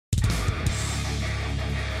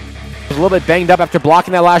a little bit banged up after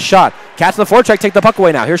blocking that last shot. Cats on the forecheck take the puck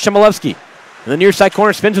away now. Here's Shimilevsky. In the near side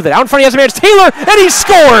corner, spins with it. Out in front, he has a man. It's Taylor, and he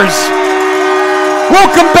scores!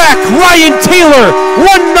 Welcome back, Ryan Taylor.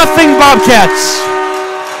 1-0 Bobcats.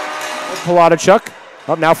 Palatachuk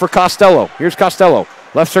up now for Costello. Here's Costello.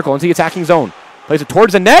 Left circle into the attacking zone. Plays it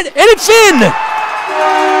towards the net, and it's in!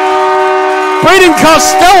 Braden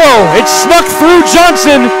Costello. It snuck through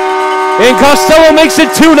Johnson, and Costello makes it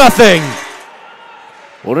 2-0.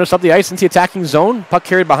 Wilderness up the ice into the attacking zone. Puck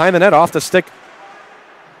carried behind the net off the stick.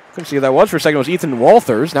 Couldn't see who that was for a second. It was Ethan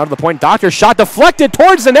Walters. Now to the point. Doctor shot deflected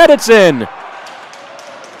towards the net. It's in.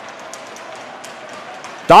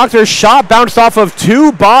 Doctor's shot bounced off of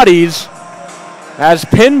two bodies. As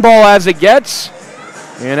pinball as it gets.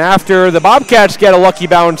 And after the Bobcats get a lucky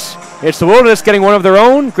bounce, it's the Wilderness getting one of their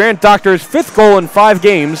own. Grant Doctor's 5th goal in 5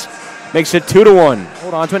 games makes it 2-1.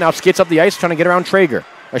 Hold on to it. Now skates up the ice trying to get around Traeger.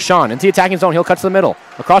 Ashawn into the attacking zone. He'll cut to the middle.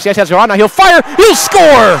 Across the ice has Rodna. Now he'll fire. He'll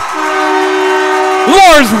score!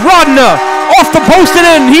 Lars Rodna off the post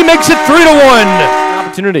and in. He makes it 3-1.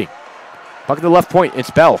 Opportunity. Puck at the left point.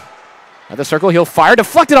 It's Bell. At the circle, he'll fire.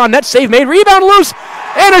 Deflected on net. Save made. Rebound loose.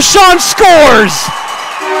 And Ashawn scores!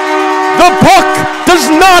 The puck does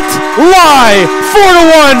not lie.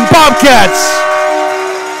 4-1 Bobcats.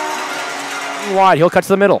 Wide. He'll cut to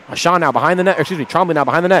the middle. Ashawn now behind the net. Trombley now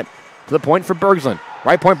behind the net. To the point for Bergslund.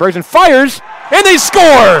 Right point, Bergslund fires, and they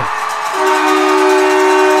score!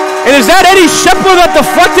 And is that Eddie Shepler that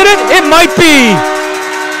deflected it? It might be.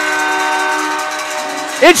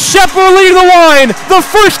 It's Shepler leading the line. The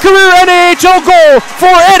first career NAHL goal for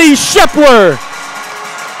Eddie Shepler.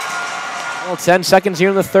 Well, 10 seconds here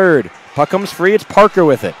in the third. Puck comes free. It's Parker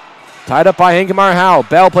with it. Tied up by Hankamar Howe.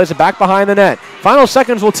 Bell plays it back behind the net. Final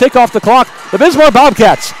seconds will tick off the clock. The Bismarck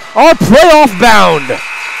Bobcats are playoff bound.